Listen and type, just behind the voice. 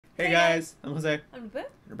Hey guys, I'm Jose. I'm Rupe.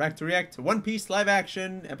 We're back to react to One Piece live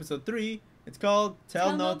action, episode 3. It's called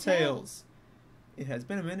Tell No Tales. It has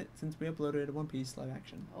been a minute since we uploaded One Piece live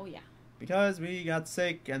action. Oh yeah. Because we got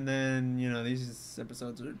sick, and then, you know, these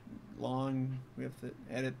episodes are long. We have to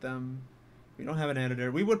edit them. We don't have an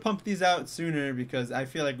editor. We would pump these out sooner because I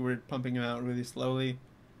feel like we're pumping them out really slowly.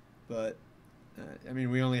 But, I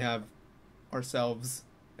mean, we only have ourselves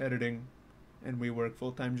editing, and we work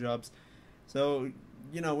full-time jobs. So,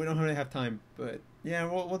 you know, we don't really have time. But, yeah,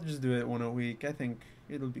 we'll just do it one a week. I think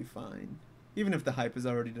it'll be fine. Even if the hype has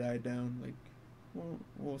already died down, like,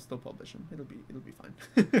 we'll still publish them. It'll be fine.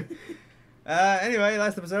 Anyway,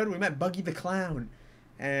 last episode we met Buggy the Clown,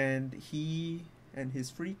 and he and his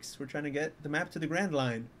freaks were trying to get the map to the Grand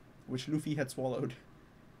Line, which Luffy had swallowed.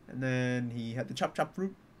 And then he had the Chop Chop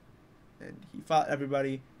fruit, and he fought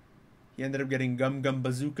everybody. He ended up getting Gum Gum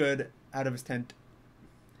Bazookaed out of his tent,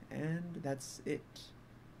 and that's it.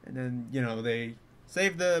 And then, you know, they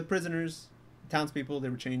saved the prisoners, townspeople. They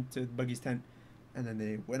were chained to Buggy's tent, and then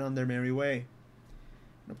they went on their merry way.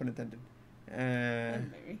 No pun intended.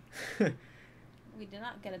 We did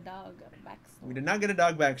not get a dog backstory. We did not get a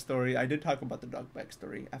dog backstory. I did talk about the dog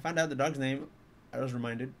backstory. I found out the dog's name, I was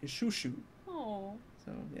reminded, is Shoo Shoo. Oh.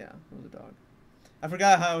 So, yeah, it was a dog. I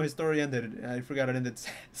forgot how his story ended. I forgot it ended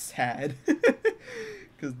sad.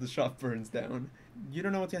 Because the shop burns down. You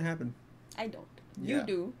don't know what's going to happen. I don't. Yeah. You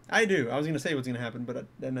do. I do. I was going to say what's going to happen, but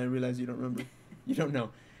then I realized you don't remember. You don't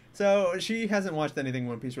know. So, she hasn't watched anything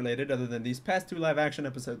One Piece related other than these past 2 live action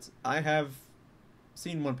episodes. I have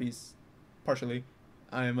seen One Piece, partially.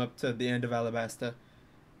 I am up to the end of Alabasta.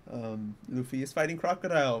 Luffy is fighting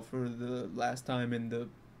Crocodile for the last time in the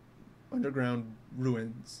underground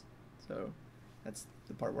ruins. So, that's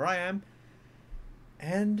the part where I am.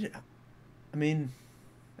 And, I mean,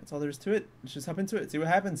 that's all there is to it. Let's just hop into it, see what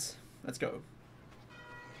happens. Let's go.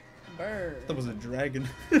 Bird. That was a dragon.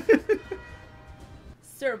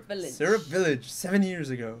 Syrup Village. Syrup Village, 7 years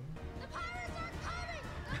ago. The pirates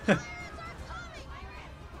are coming!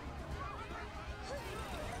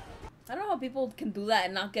 I don't know how people can do that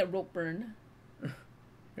and not get rope burn.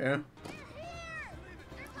 Yeah.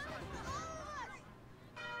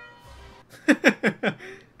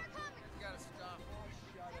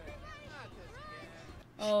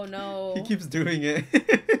 Oh no. He keeps doing it. The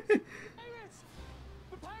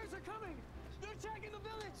pirates are coming! They're attacking the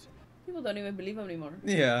village! People don't even believe him anymore.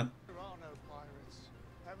 Yeah. There are no pirates.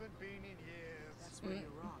 Haven't been in years. That's where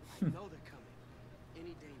you're wrong. I know they're coming.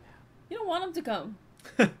 Any day now. You don't want him to come.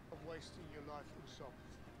 I'm wasting your life, Usopp.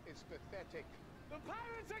 It's pathetic. The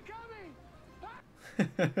pirates are coming!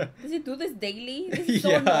 Does he do this daily? This is so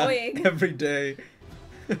Yeah, annoying. every day.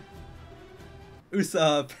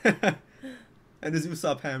 Usopp. And his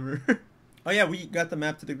Usopp hammer. Oh yeah, we got the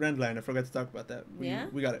map to the Grand Line. I forgot to talk about that. Yeah?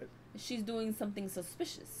 We got it. She's doing something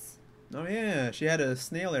suspicious. Oh yeah, she had a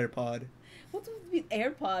snail AirPod. What's with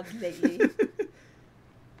AirPods lately?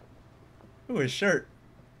 Ooh, his shirt.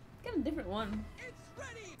 Got a different one.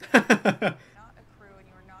 Not a crew, and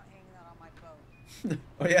you are not hanging out on my boat.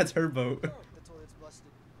 Oh yeah, it's her boat. The toilet's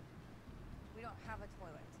busted. We don't have a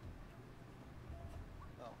toilet.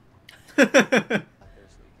 Oh.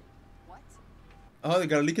 There's leaking. What? Oh, they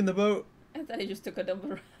got a leak in the boat? I thought he just took a dump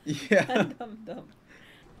around. Yeah. Dump.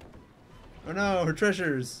 Oh no, her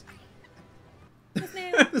treasures. The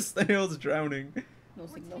snail. The snail's drowning. No We're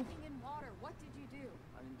signal. taking in water. What did you do?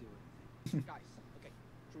 I didn't do it. Guys, okay.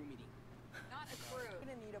 Crew meeting. Not a crew. We're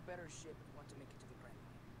gonna need a better ship if we want to make it to the Grand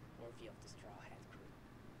Line. Or if you have the Strawhat crew.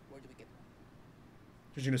 Where do we get one?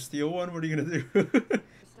 She's gonna steal one? What are you gonna do? You're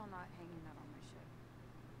still not hanging out on my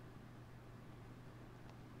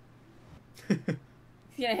ship.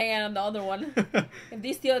 He's gonna hang out on the other one. If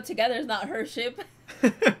these steal it together, it's not her ship.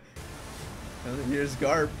 And then here's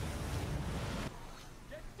Garp.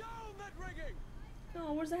 Get down that rigging!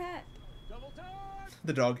 No, where's the hat? Double turn!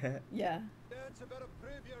 The dog hat. Yeah. Dance, you better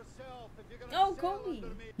prove yourself if you're gonna Oh, sail Kobe.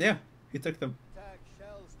 under me. Yeah, he took them. Attack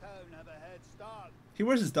Shell's town, have a head start. He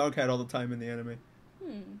wears his dog hat all the time in the anime.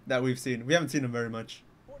 That we've seen. We haven't seen him very much.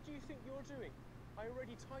 What do you think you're doing? I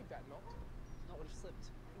already tied that knot. Not would have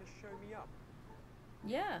slipped. Gonna show me up.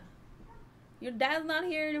 Yeah. Your dad's not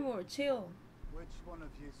here anymore. Chill. Which one of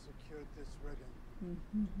you secured this rigging?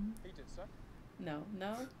 He did, sir. No.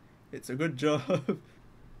 It's a good job.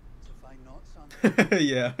 It's a fine knot, son.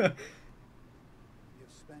 Yeah. You've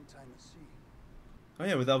spent time at sea. Oh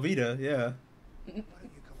yeah, with Alvida, yeah. Why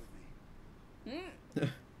don't you come with me?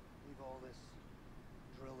 Leave all this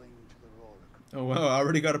drilling to the Rorik. Oh wow, I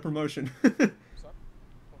already got a promotion. Sir,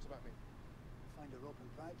 what about me? Find a rope and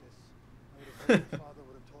practice. I would have thought your father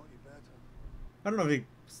would have taught you better. I don't know if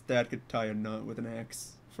his dad could tie a knot with an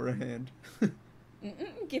axe. for a hand.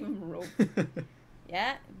 Give him a rope.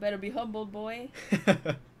 Yeah, better be humble, boy. He's not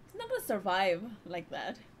gonna survive like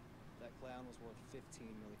that. That clown was worth 15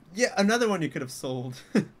 million. Yeah, another one you could have sold.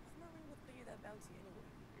 It's not really what figured that bounty anyway.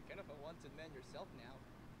 You're kind of a wanted man yourself now.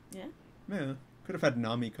 Yeah. Yeah, could have had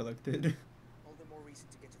Nami collected. All the more reason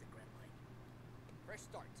to get to the Grand Line. Fresh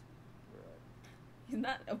start. Right. He's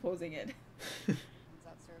not opposing it.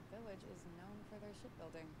 Zatsur village is known for their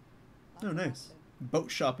shipbuilding. Lots Oh, of nice. acid. Boat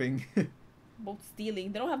shopping. Both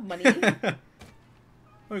stealing. They don't have money.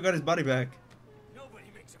 Oh, he got his body back. Nobody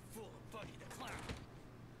makes a fool of Buggy the Clown.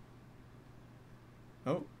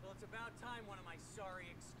 Oh, Well, it's about time one of my sorry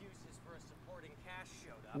excuses for a supporting cast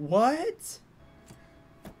showed up. what?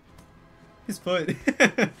 His foot.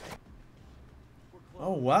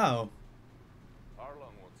 Oh, wow.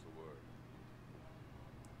 Arlong wants a word.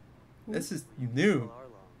 This is new. Well,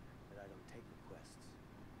 Arlong, but I don't take requests.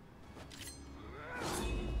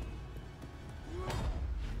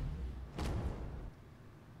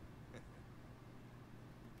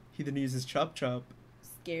 He didn't use his chop chop.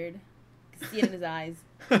 Scared. Can see it in his eyes.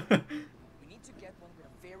 We need to get one with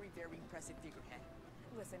a very, very impressive figurehead.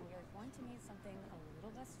 Listen, we are going to need something a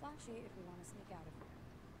little less flashy if we want to sneak out of here.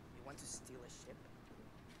 You want to steal a ship?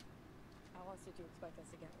 How else did you expect us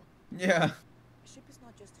to get one? Yeah. A ship is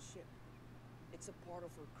not just a ship. It's a part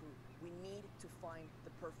of our crew. We need to find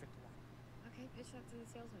the perfect one. Okay, pitch that to the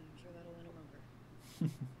salesman. I'm sure that'll win him over.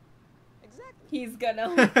 Exactly. He's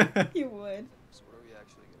gonna. He would. So what are we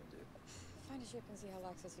actually gonna do? Find a ship and see how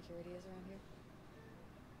lax the security is around here.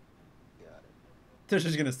 Got it. They're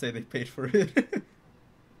just gonna say they paid for it.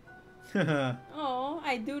 Oh,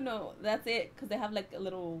 I do know. That's it. Because they have like a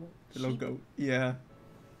little. The little sheep. goat. Yeah.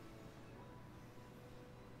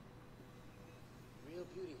 Real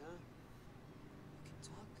beauty, huh? You can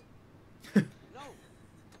talk. No!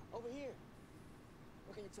 Over here.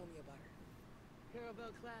 What can you tell me about her?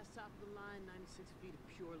 Caravel class, top of the line, 96 feet of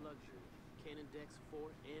pure luxury. Cannon decks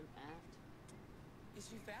fore and aft.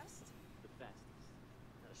 Is she fast? The fastest.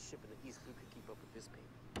 Not a ship in the East Blue could keep up with this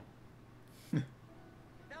pain.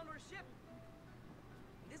 Found our ship!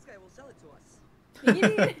 This guy will sell it to us. He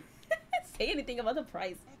didn't even say anything about the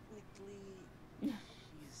price. Technically,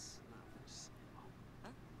 She's not for sale.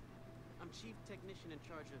 Huh? I'm chief technician in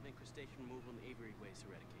charge of incrustation removal and aviary waste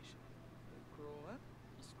eradication. Kuro, what?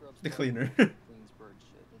 He scrubs The down cleaner. Queen's bird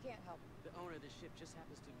shit. You can't help. The owner of the ship just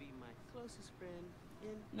happens to be my closest friend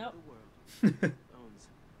in Nope. the world. Owns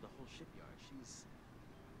the whole shipyard. She's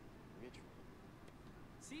rich.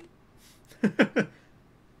 See?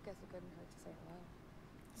 Guess it couldn't hurt to say hello.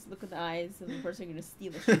 Just look at the eyes of the person you're gonna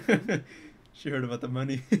steal the shit from. She heard about the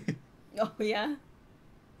money. Oh yeah.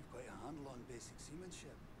 You've got a handle on basic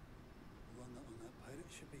seamanship. You learned that on that pirate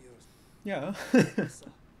ship of yours. Yeah. Sir,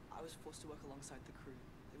 I was forced to work alongside the crew.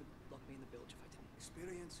 They would lock me in the bilge if I didn't.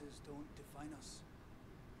 Experiences don't define us.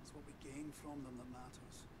 It's what we gain from them that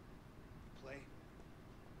matters. Play.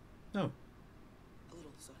 No. A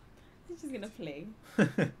little, sir. He's just gonna play. It's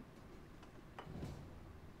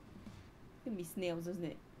gonna be snails, isn't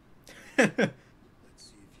it? Let's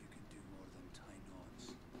see if you can do more than tie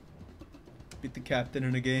knots. Beat the captain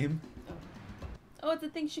in a game. Oh, it's a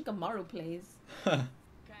thing Shikamaru plays. Guy's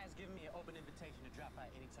giving me an open invitation to drop by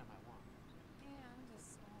anytime I want. And a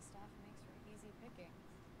small staff makes for easy picking.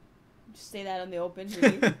 Just say that on the open.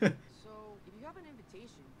 Really. So, if you have an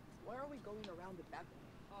invitation, why are we going around the back one?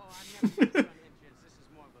 Oh, I've never been to an entrance. This is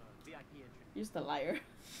more of a VIP entrance. You're just a liar.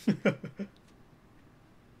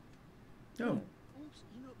 Oh. Oops,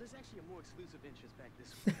 you know, there's actually a more exclusive entrance back this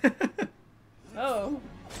way. Oh.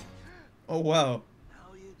 Oh, wow. How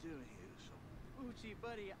are you doing here, Usopp? Uchi,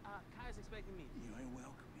 buddy, Kai's expecting me. You ain't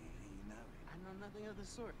welcome here, you know it. I know nothing of the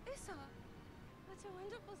sort. Usopp! What a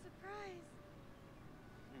wonderful surprise!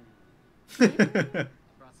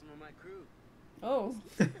 Brought some of my crew. Oh.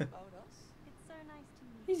 About us? It's so nice to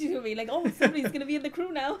meet He's just gonna be like, oh, somebody's gonna be in the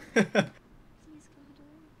crew now. you, Miss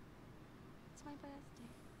Klahadore. It's my birthday.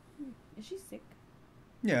 Is she sick?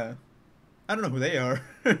 Yeah. I don't know who they are.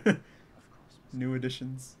 Of course. New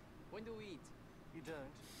additions. When do we eat? You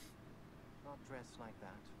don't. Not dressed like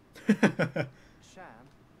that. Sham,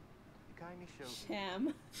 you kindly show me.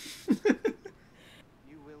 Sham.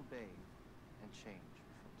 You will bathe and change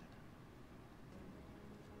before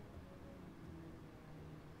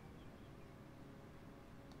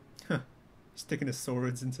dinner. Sticking his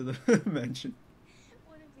swords into the mansion.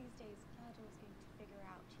 One of these days, Klahadore's going to figure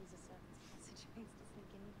out she's a servant's passage and needs to sneak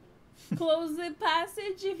in with me. Close the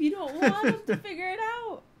passage if you don't want him to figure it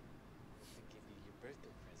out. To give you your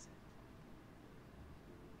birthday present.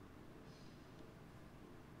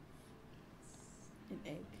 An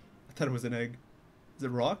egg. I thought it was an egg. Is it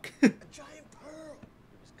rock? A giant pearl!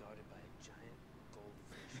 It was guarded by a giant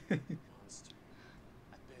goldfish monster.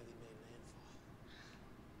 I barely made landfall.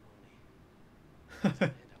 Only the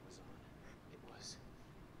land I was on, it was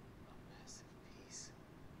a massive piece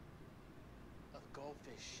of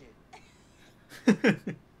goldfish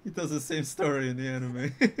shit. He does the same story in the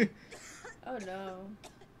anime. Oh no.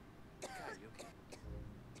 God, you okay?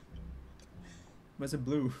 Why is it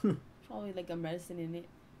blue? Probably like a medicine in it.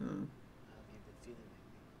 Oh. How have you been feeling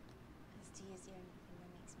lately? This tea is the only thing that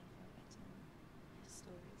makes me feel better. Your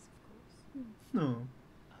stories, of course. No.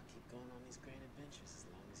 I'll keep going on these grand adventures as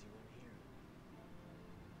long as you want to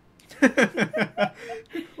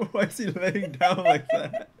hear them. Why is he laying down like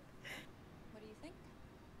that? What do you think?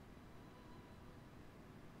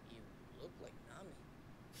 You look like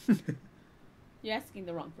Nami. You're asking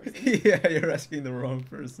the wrong person. Yeah, you're asking the wrong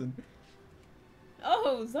person.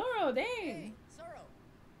 Oh, Zoro, dang. Hey, Zoro!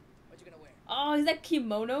 What you gonna wear? Oh, is that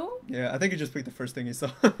kimono? Yeah, I think he just picked the first thing he saw.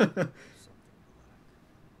 Something black.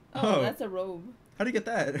 Oh, Oh. that's a robe. How do you get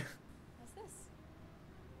that? What's this?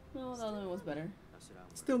 No, the other one was better. That's what I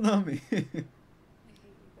wear. Still Nami. I hate you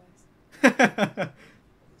guys. All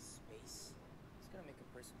this space. It's gonna make a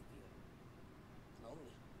person feel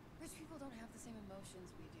lonely. Rich people don't have the same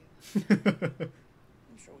emotions we do.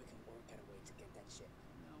 I'm sure we can work out a way to get that shit.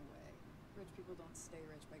 No way. Rich people don't stay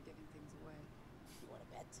rich by giving things away. You wanna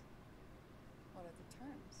bet? What are the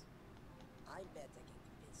terms? I bet I can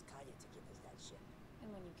convince Kaya to give us that shit.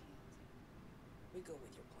 And when you can't. We go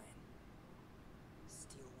with your plan.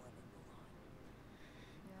 Steal one and move on.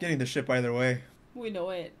 Getting the ship either way. We know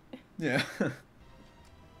it. Yeah.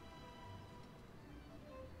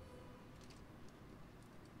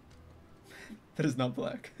 That is not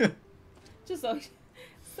black. Just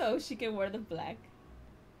so she can wear the black.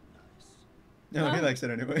 Nice. No, he Oh. likes it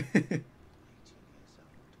anyway. 18 years old.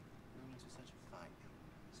 Known to such a fine young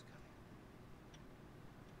woman as Kaya.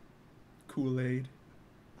 Kool-Aid.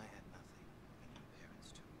 I had nothing when your parents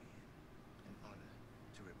took me in honor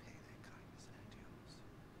to repay their kindness and yours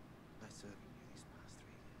by serving you these past 3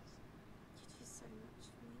 years. You do so much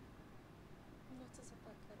for me. Not as a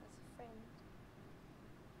butler, as a friend.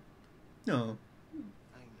 No.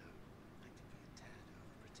 I know I can be a tad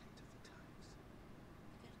overprotective at times.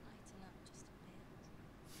 You could lighten up just a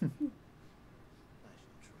bit. I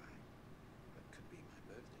shall try. What could be my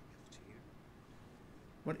birthday gift to you?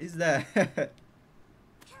 What is that?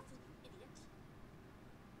 Careful, you idiot.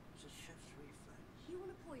 It's a chef's reflex. You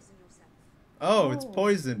want to poison yourself. Oh, it's Oh.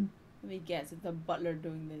 poison. Let me guess, it's the butler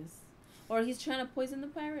doing this. Or he's trying to poison the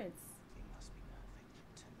pirates. You must be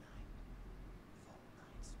perfect tonight. 4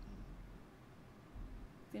 nights.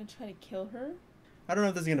 He's gonna try to kill her? I don't know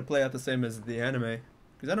if this is gonna play out the same as the anime,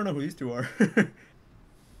 because I don't know who these two are. Do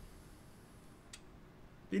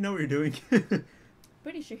you know what you're doing?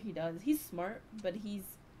 Pretty sure he does. He's smart, but he's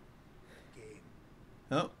Game.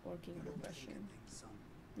 Oh. working You under don't pressure. think things, son.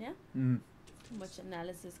 Yeah? Mm. Too much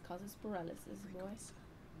analysis causes paralysis, boy.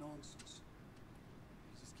 Nonsense.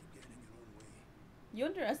 You just keep getting in your own way. You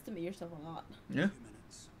underestimate yourself a lot. Yeah. 2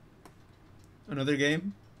 minutes. Another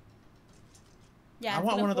game. Yeah, I it's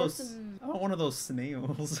want gonna one of force those. him- I want one of those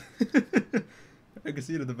snails. I can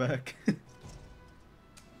see it at the back.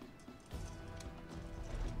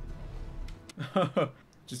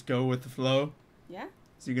 Just go with the flow. Yeah?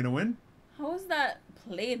 Is he gonna win? How is that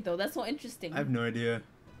played though? That's so interesting. I have no idea.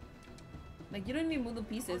 Like you don't even move the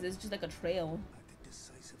pieces. It's just like a trail. Acted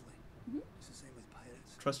decisively. Mhm. It's the same with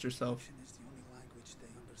pirates. Trust yourself. Action is the only language they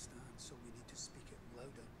understand, so we need to speak it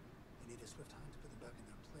louder. We need a swift hand to put them back in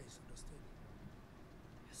their place, understood?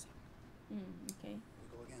 Yes, sir. Okay. We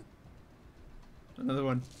go again. Another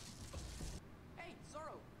one. Hey,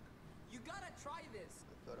 Zoro! You gotta try this!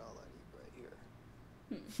 I thought all I'd eat right here.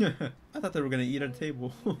 I thought they were gonna eat at a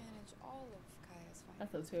table. You manage all of Kaya's I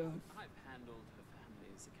finances. thought too. I've handled her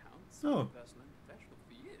family's accounts, Oh. personal and professional,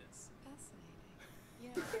 for years. Fascinating. You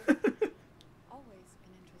know, I've always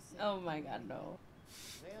been interested. Oh my god, no.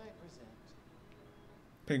 May I present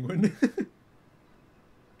Penguin.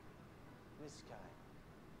 Miss Kai?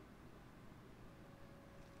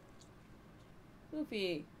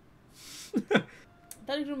 Luffy. I thought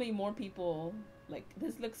there was gonna be more people. Like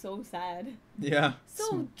this looks so sad. Yeah.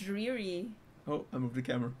 So dreary. Oh, I moved the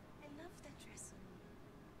camera. I love that dress on you.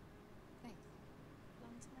 Thanks.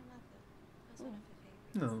 Belonged to my mother. It was one of her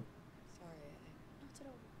favorites. No. Sorry, Not at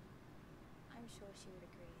all. I'm sure she would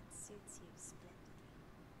agree. It suits you splendidly.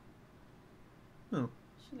 No.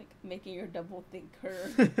 She's like making her double think her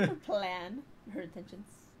her plan, her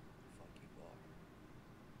intentions. Funky bar.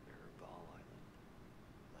 Ball Island.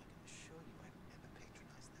 I can assure you I've never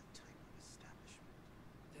patronized that type of establishment.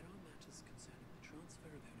 There are matters concerning the transfer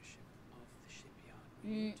we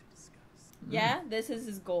need to discuss. Yeah, this is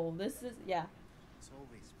his goal. This is, yeah. It's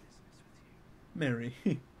always business with you. Mary.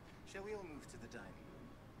 Shall we all move to the dining room?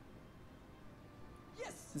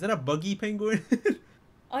 Yes! Is that a buggy penguin?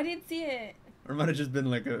 Oh, I didn't see it. Or it might have just been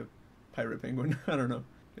like a pirate penguin. I don't know.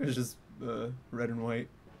 It was just red and white.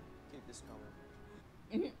 Keep this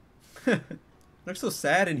going. Looks so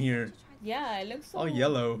sad in here. Yeah, it looks so... All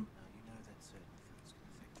yellow. Now, you know that certain foods can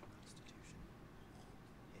affect your constitution.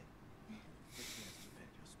 Here, Vicky has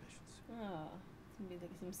prepared your special soup. Oh, it's gonna be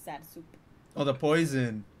like some sad soup. Oh, the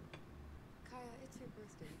poison. Kaya, it's her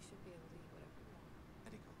birthday. You should be able to eat whatever you want.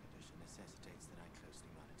 Medical condition necessitates that I closely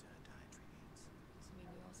monitor her dietary needs. Does it mean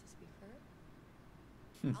you also speak for her?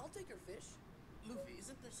 I'll take her fish. Luffy,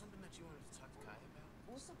 isn't there something that you wanted to talk to Kai about?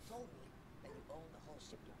 Usopp told me that you own the whole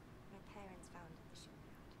shipyard. My parents founded the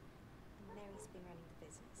shipyard, and Mary's been running the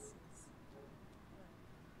business since.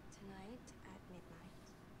 Tonight at midnight,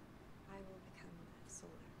 I will become a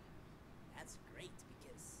soldier. That's great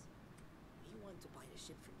because we want to buy a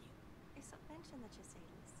ship from you. Usopp mentioned that you're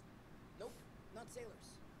sailors. Nope, not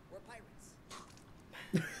sailors. We're pirates.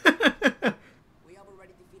 We have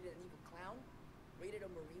already defeated an evil clown, raided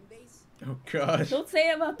a marine base. Oh god. Don't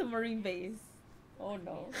say about the marine base. Oh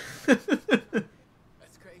no. That's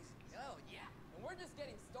crazy. Oh yeah, and we're just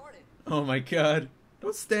getting started. Oh my god.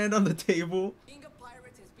 Don't stand on the table. Being a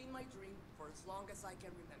pirate has been my dream for as long as I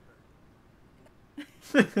can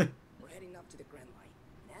remember. We're heading up to the Grand Line,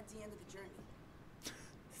 and at the end of the journey,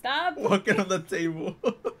 Stop. Walking on the table.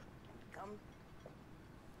 become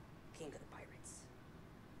king of the pirates.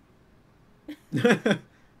 A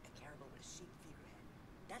caribou with a sheep figurehead.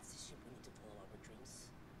 That's the ship we need to follow our dreams.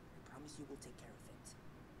 I promise you we'll take care of it.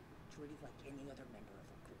 Treat it like any other member of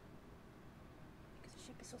our crew. Because the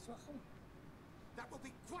ship is also a home. That will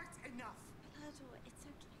be quite enough. Klahadore, it's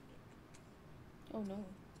okay. Oh no.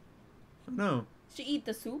 No. She eat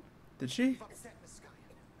the soup? Did she? Fuck set in the sky.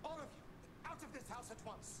 All of you, out of this house at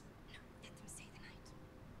once. Let them stay the night.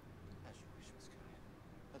 As you wish, Miss Kaya.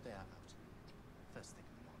 But they are out. First thing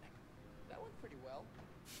in the morning. That went pretty well.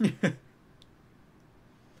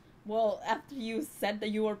 Well, after you said that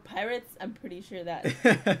you were pirates, I'm pretty sure that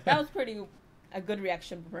that was pretty a good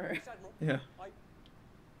reaction from her. Admiral, Yeah.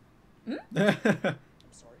 I'm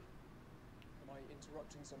sorry. Am I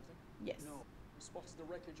interrupting something? Yes. No. We spotted the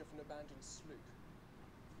wreckage of an abandoned sloop.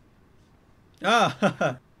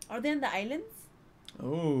 Ah. Are they on the islands?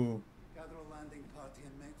 Oh. Gather a landing party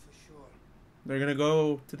and make for shore. They're gonna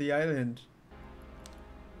go to the island.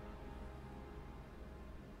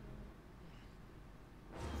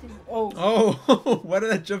 Oh. Oh. Why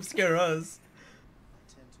did that jump scare us? I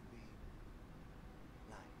tend to be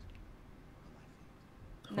light on my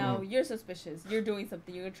feet. No, Oh. you're suspicious. You're doing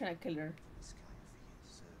something. You're trying to kill her. Miss Kaya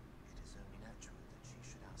feels so it is only natural that she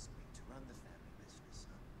should ask me to run the family business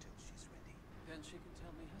until she's ready. Then she can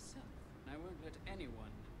tell me herself. I won't let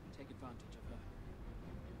anyone take advantage of her.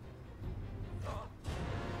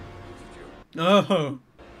 Oh.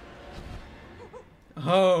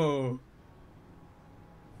 Oh.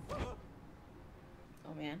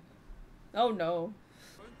 Oh man. Oh no.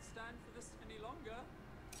 Won't stand for this any longer.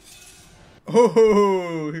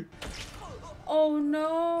 Oh. Oh no.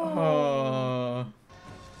 Oh.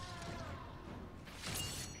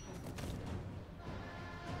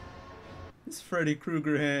 It's Freddy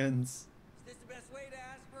Krueger hands. Is this the best way to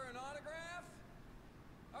ask for an autograph?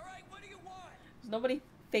 All right, what do you want? There's nobody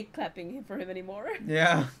fake clapping for him anymore.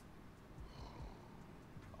 Yeah.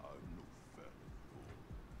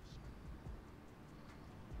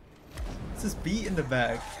 What's this beat in the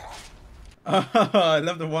back? Oh, I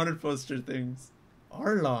love the wanted poster things.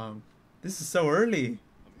 Arlong. This is so early.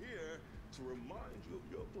 I'm here to remind you of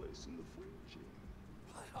your place in the food chain.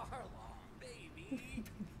 Arlong, baby.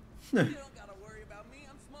 You don't gotta worry about me.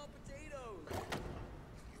 I'm small potatoes.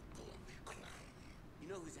 You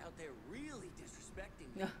know who's out there really disrespecting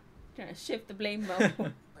me? Trying to shift the blame now. Reckon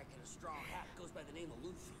a straw hat goes by the name of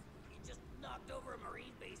Luffy. He just knocked over a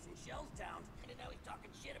marine base in Shellstown, and now he's talking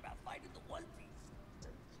shit about fighting the One Piece.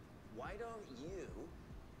 Why don't you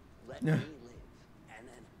let me live, and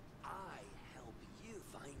then I help you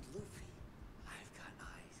find Luffy? I've got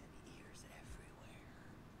eyes and ears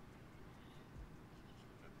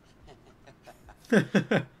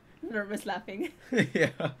everywhere. Nervous laughing.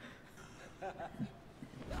 Yeah.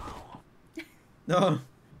 No.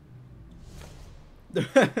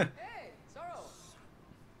 Hey, Zoro!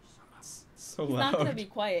 So He's loud. not gonna be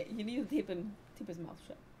quiet. You need to tape his mouth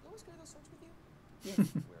shut. You always carry those swords with you? Yes.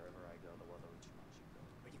 Wherever I go, the weather will change.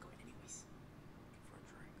 Where are you going anyways? Looking for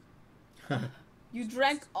a drink. You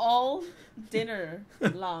drank all dinner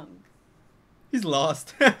long. He's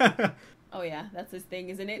lost. Oh yeah, that's his thing,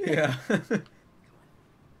 isn't it? Yeah. Come on. We'll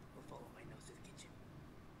follow my nose to the kitchen.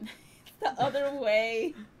 The other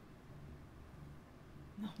way.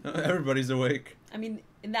 Everybody's awake. I mean,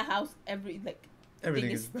 in the house, everything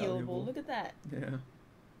Everything is is stealable. valuable. Look at that. Yeah. Mummy?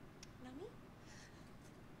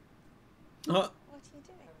 Oh. What are you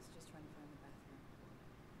doing? I was just trying to find the bathroom.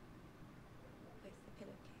 With the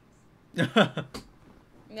pillowcase.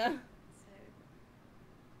 Yeah. So,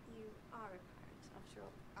 you are a pirate, after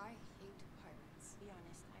all. I hate pirates. To be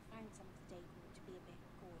honest, I find some of the decor to be a bit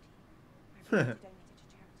gaudy. I really to donate it to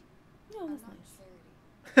charity. No, I'm that's not nice.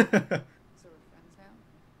 charity. So we're friends now?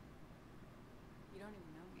 You don't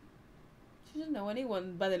even know me. She doesn't know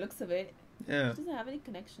anyone by the looks of it. Yeah. She doesn't have any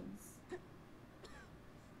connections.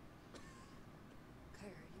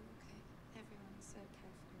 Claire, are you okay? Everyone's so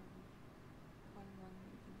careful around me. One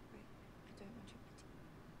moving away. I don't want your pity.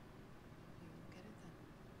 You don't get it then.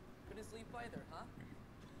 Couldn't sleep either, huh?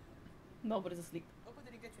 Nobody's asleep. Hope I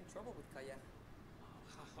didn't get you in trouble with Kaya.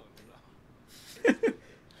 Oh, no.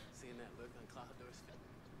 Seeing that look on Klahadore's face.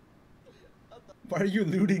 Why are you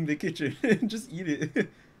looting the kitchen? Just eat it.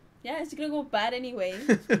 Yeah, it's gonna go bad anyway.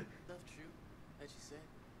 Stuff true that you said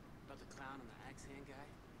about the clown and the axe hand guy?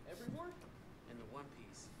 Everyone? And the One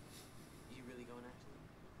Piece. You really going after them?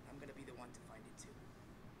 I'm gonna be the one to find it too.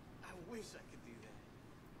 I wish I could do that.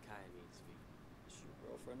 Kaya needs to speak. Is she your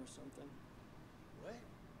girlfriend or something? What?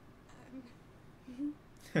 Years,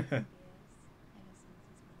 ever since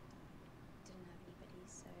his mother died. Didn't have anybody,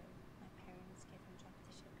 so my parents gave him a job at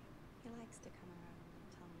the shipping. He likes to come around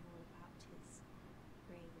and tell me all about his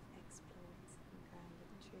brave exploits and grander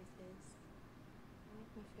the truth is. It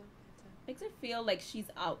makes me feel better. Makes her feel like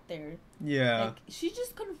she's out there. Yeah. Like she's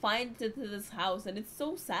just confined to this house, and it's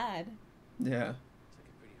so sad. Yeah.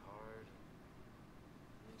 Took it pretty hard.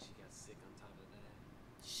 And then she got sick on top of that.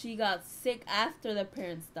 She got sick after the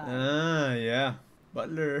parents died. Ah, yeah.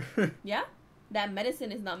 Butler. Yeah? That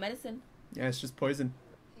medicine is not medicine. Yeah, it's just poison.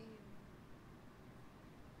 Hey,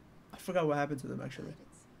 I forgot what happened to them actually. died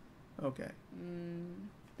at sea. Okay.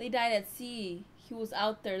 They died at sea. He was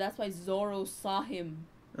out there. That's why Zoro saw him.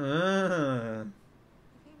 Ah. I really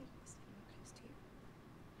was staying close to you.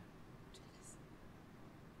 Jealous.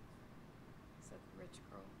 Is that the rich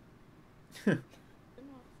girl? You're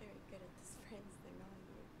not very good at this friends thing, are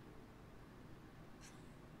you?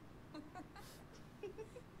 No,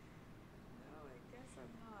 I guess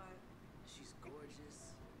I'm not. She's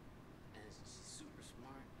gorgeous. And she's super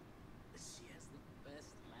smart. She has the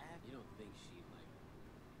best laugh. You don't think she,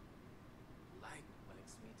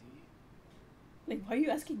 likes me, do you? Like, why are you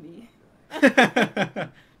asking me?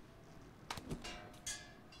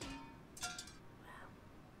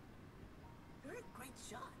 You're a great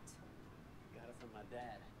shot. Got it from my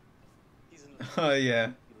dad. He's in the Oh, yeah.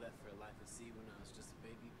 He left for a life at sea when I was just a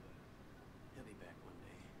baby, but he'll be back one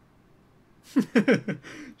day.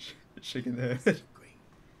 Shaking their head. Great.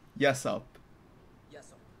 Yes, up. Yes,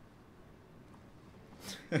 sir.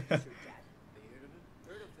 Your dad. They heard of him?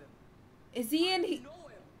 Heard of him. Is he in? Know him.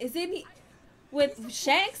 Isn't he with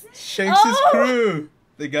Shanks? Shanks' Oh! crew.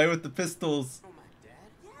 The guy with the pistols. Oh, my dad?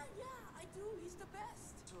 Yeah, I do. He's the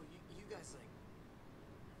best. So you guys,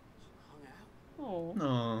 hung out? Oh.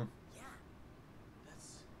 No. Yeah.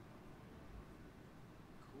 That's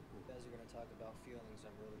cool. You guys are gonna talk about feelings.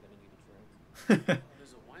 I'm really gonna need a drink.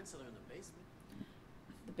 There's a wine cellar in the basement.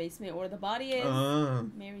 The basement where the body is.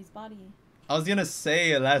 Mary's body. I was gonna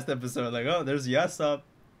say last episode, like, oh, there's Yasop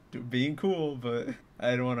being cool, but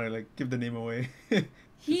I don't want to give the name away.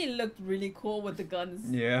 He looked really cool with the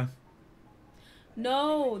guns. Yeah.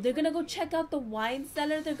 No, they're gonna go check out the wine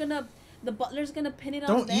cellar. The butler's gonna pin it on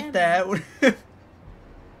Don't them. eat that.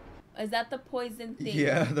 Is that the poison thing?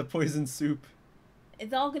 Yeah, the poison soup.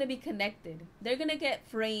 It's all gonna be connected. They're gonna get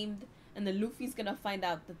framed, and the Luffy's gonna find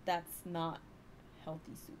out that that's not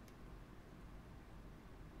healthy soup.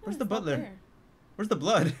 Where's Oh, the it's not butler? there. Where's the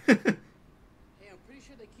blood? Hey, I'm pretty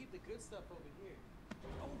sure they keep the good stuff over here.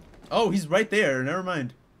 Oh, he's right there. Never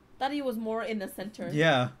mind. Thought he was more in the center.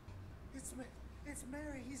 Yeah. It's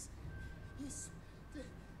Mary. He's.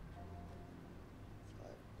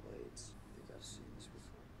 Five blades. I think I've seen this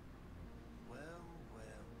before. Well,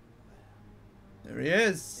 well, well. There he It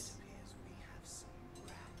is. appears we have some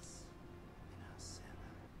rats in our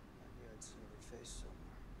cellar. I knew I'd seen her face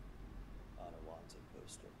somewhere. On a wanted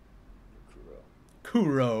poster. For Kuro.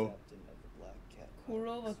 Kuro. Captain of the Black Cat.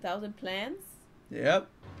 Kuro of 1,000 Plans? Yep.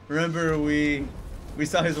 Remember we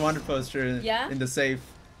saw his wanted poster Yeah? in the safe.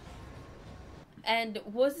 And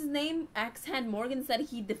what's his name? Axehand Morgan said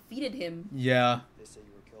he defeated him. Yeah. They say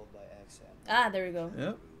you were killed by Axan. Ah, there we go.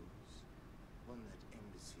 Yep. One that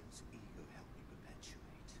Embassy's ego helped me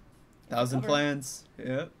perpetuate. 1,000 Cover. plans.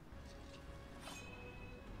 Yep.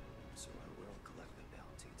 So I will collect the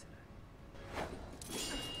bounty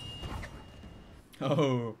tonight.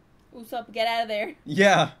 Oh. Usopp, get out of there.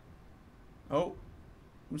 Yeah. Oh.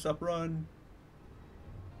 Usopp, run.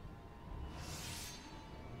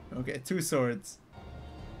 Okay, 2 swords.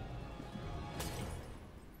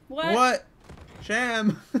 What? What?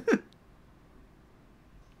 Sham.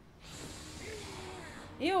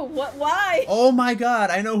 Ew, what? Why? Oh my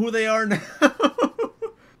god, I know who they are now.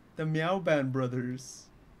 The Meow Band brothers.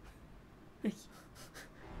 Dispose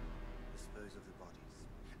of the bodies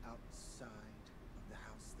outside of the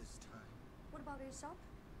house this time. What about Usopp?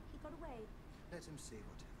 He got away. Let him say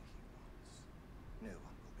whatever he wants. No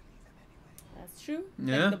one will believe him anyway. That's true.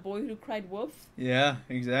 Yeah. Like the boy who cried wolf. Yeah,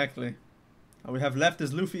 exactly. All we have left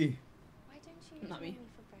is Luffy. Why don't you Not join me. me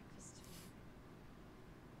for breakfast tomorrow?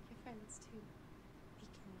 Your friends too. We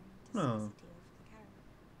can discuss Oh. a deal for the caravan.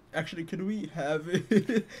 Actually, could we have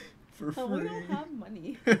it for free? Oh, we don't have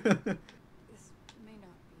money. This may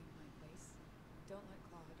not be my place. Don't let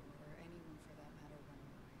Klahadore or anyone for that matter run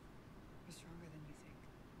your life. You're stronger than you think.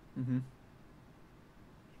 Mm-hmm.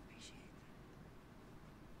 I appreciate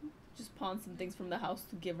Just pawn some things from the house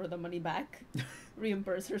to give her the money back.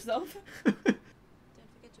 Reimburse herself. Don't forget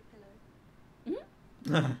your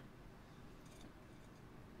pillow.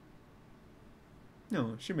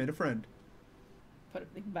 No, she made a friend. Put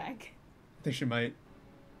everything back. I think she might.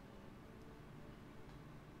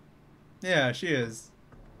 Yeah, she is.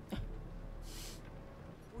 Why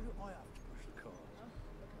do I have to push the car?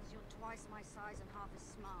 Because you're twice my size and half as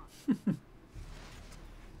smart.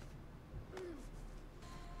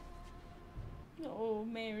 Oh,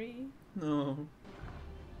 Mary. No.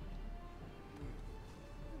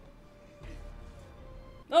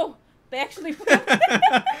 Oh, they actually put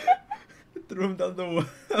Threw him down the well.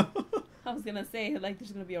 I was gonna say, like,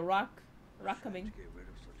 there's gonna be a rock coming. Get rid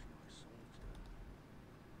of such nice songs, Dad.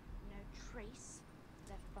 No trace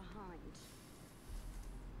left behind.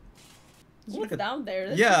 What's down there?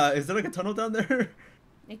 This Yeah, is there like a tunnel down there? is,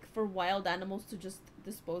 like, for wild animals to just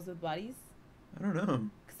dispose of bodies. I don't know.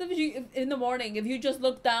 Because if in the morning, if you just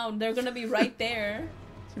look down, they're gonna be right there.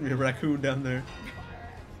 It's gonna be a raccoon down there.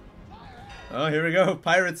 Oh, here we go.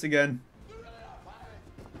 Pirates again.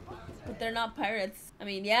 But they're not pirates. I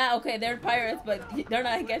mean, yeah, okay, they're pirates, but they're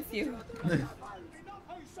not against you. I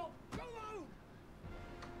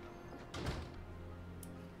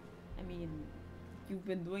mean, you've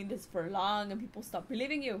been doing this for long and people stop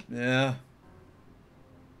believing you. Yeah.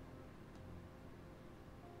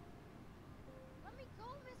 Let me go,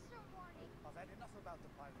 Mr. Morty. I've had enough about the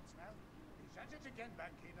pirates now. He's at it again,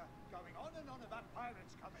 Bankina, going on and on about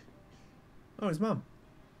pirates coming. Oh, his mom.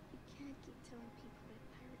 You can't keep telling people that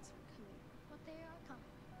pirates are coming. But they are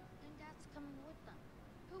coming. And Dad's coming with them.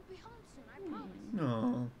 He'll be home soon, I promise.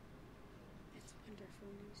 No. That's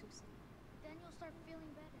wonderful news, Usopp. Then you'll start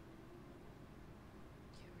feeling better.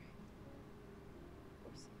 You're right.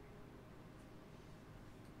 I'm sorry.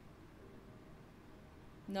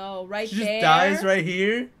 No, right She just there. dies right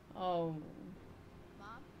here? Oh.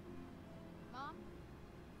 Mom? Mom?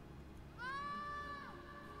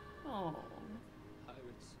 Oh.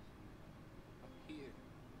 Pirates are here.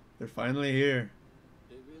 They're finally here.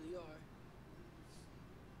 They really are.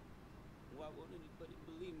 Why won't anybody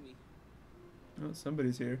believe me? Oh,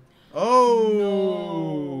 somebody's here. Oh!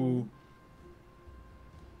 No.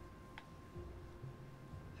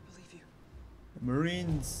 I believe you. The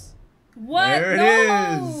Marines. What? There it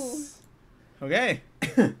No! is. Okay.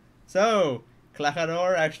 So,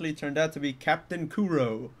 Klahadore actually turned out to be Captain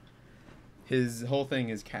Kuro. His whole thing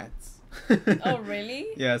is cats. Oh, really?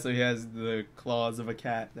 Yeah, so he has the claws of a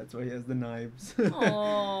cat. That's why he has the knives.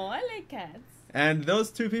 Oh, I like cats. And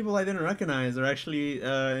those 2 people I didn't recognize are actually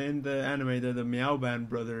in the anime. They're the Meow Band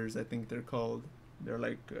brothers, I think they're called. They're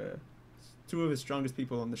like 2 of his strongest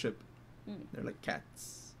people on the ship. Mm. They're like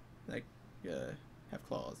cats. Like, have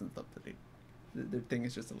claws and stuff. That their thing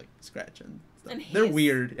is just to like scratch and stuff. And They're hiss.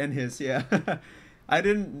 weird and hiss, yeah. I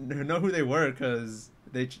didn't know who they were because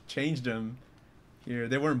they changed them here.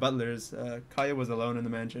 They weren't butlers. Kaya was alone in the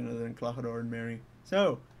mansion other than Klahadore and Mary.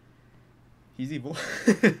 So, he's evil.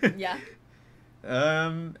 Yeah.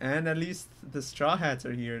 And at least the Straw Hats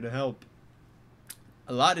are here to help.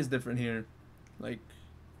 A lot is different here. Like,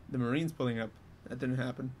 the Marines pulling up. That didn't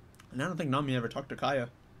happen. And I don't think Nami ever talked to Kaya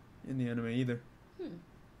in the anime either. Hmm.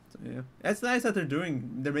 So, yeah. It's nice that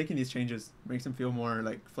they're making these changes. Makes them feel more,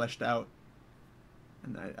 like, fleshed out.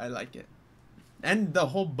 And I like it. And the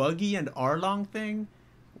whole Buggy and Arlong thing.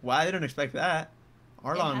 Well, I didn't expect that.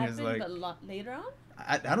 Arlong is like... a lot later on?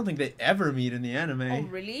 I don't think they ever meet in the anime. Oh,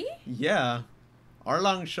 really? Yeah.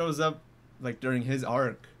 Arlong shows up like during his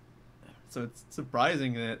arc, so it's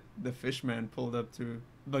surprising that the fishman pulled up to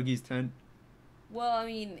Buggy's tent. Well, I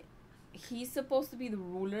mean, he's supposed to be the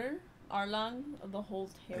ruler, Arlong, of the whole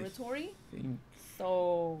territory. I think.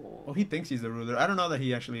 So. Well, he thinks he's the ruler. I don't know that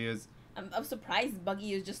he actually is. I'm surprised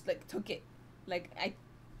Buggy is just like took it. Like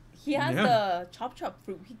he has Yeah. the chop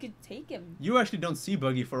fruit. He could take him. You actually don't see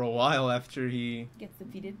Buggy for a while after he Gets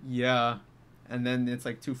defeated. Yeah, and then it's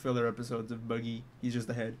like 2 filler episodes of Buggy. He's just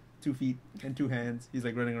a head, 2 feet, and 2 hands. He's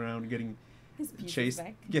like running around getting His pieces chased,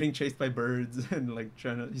 back. getting chased by birds, and like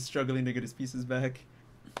he's struggling to get his pieces back,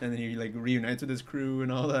 and then he like reunites with his crew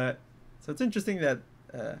and all that. So it's interesting that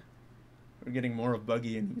we're getting more of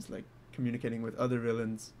Buggy, and he's like communicating with other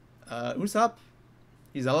villains. Usopp,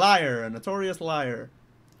 he's a liar, a notorious liar.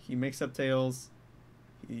 He makes up tales.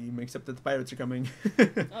 He makes up that the pirates are coming.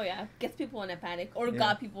 Oh yeah, gets people in a panic, or Yeah.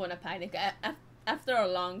 got people in a panic. After a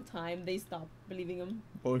long time, they stopped believing him.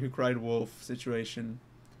 Boy who cried wolf situation.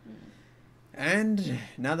 And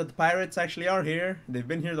now that the pirates actually are here, they've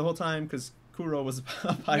been here the whole time because Kuro was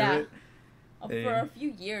a pirate. Yeah. They For a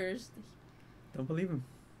few years, don't believe him.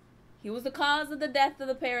 he was the cause of the death of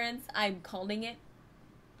the parents. I'm calling it.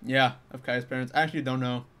 Yeah, of Kai's parents. I actually don't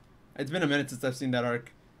know. It's been a minute since I've seen that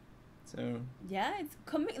arc. So Yeah, it's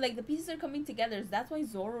coming. Like the pieces are coming together. That's why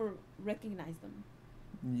Zoro recognized them.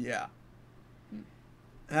 yeah.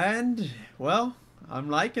 And well, I'm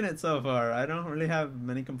liking it so far. I don't really have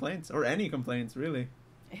many complaints or any complaints really.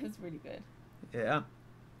 It was really good. Yeah.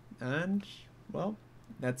 And well,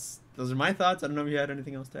 those are my thoughts. I don't know if you had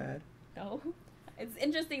anything else to add. Oh, it's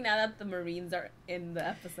interesting now that the Marines are in the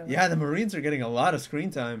episode. Yeah, the Marines are getting a lot of screen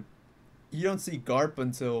time. You don't see Garp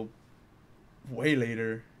until way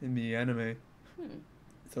later in the anime.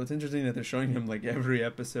 So it's interesting that they're showing him like every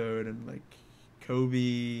episode, and like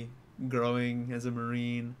Kobe growing as a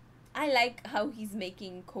Marine. I like how he's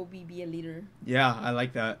making Kobe be a leader. Yeah, I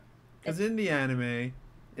like that. Because in the anime,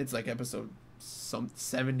 it's like episode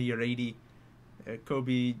 70 or 80.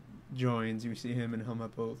 Kobe joins. You see him and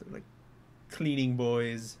Helmeppo. They're like cleaning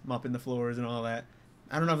boys, mopping the floors and all that.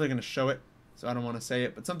 I don't know if they're going to show it, so I don't want to say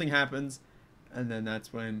it. But something happens, and then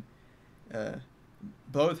that's when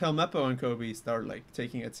both Helmeppo and Kobe start like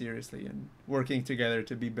taking it seriously and working together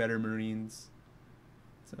to be better Marines.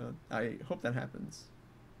 So I hope that happens.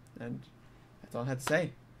 And that's all I had to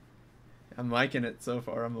say. I'm liking it so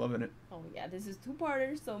far. I'm loving it. Oh yeah, this is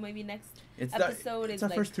 2-parter, so maybe next It's episode it's is our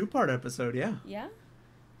like first 2-part episode, yeah. Yeah.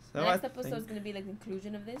 So The next I episode is gonna be like the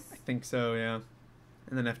conclusion of this. I think so, yeah.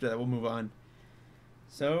 And then after that, we'll move on.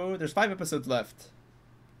 So there's 5 episodes left.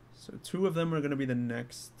 So 2 of them are gonna be the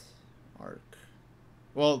next arc.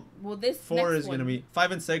 Well, This 4 next is gonna one, be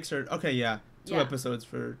 5 and 6 are okay, yeah. 2 Yeah. episodes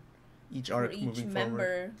for each for arc each moving member,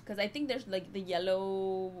 forward. because I think there's like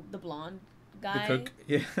the blonde guy, The cook,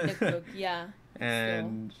 yeah. the cook, yeah.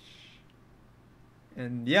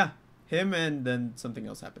 And yeah, him, and then something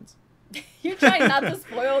else happens. You're trying not to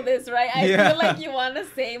spoil this, right? I Yeah. feel like you want to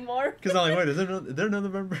say more. Because I'm like, wait, is there another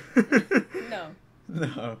member? No.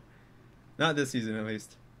 No. Not this season, at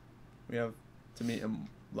least. We have to meet a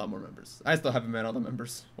lot more members. I still haven't met all the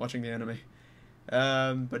members watching the anime.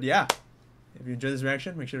 But yeah, if you enjoyed this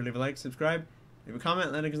reaction, make sure to leave a like, subscribe, leave a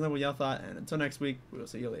comment, let us know what y'all thought, and until next week, we will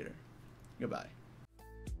see you later. Goodbye.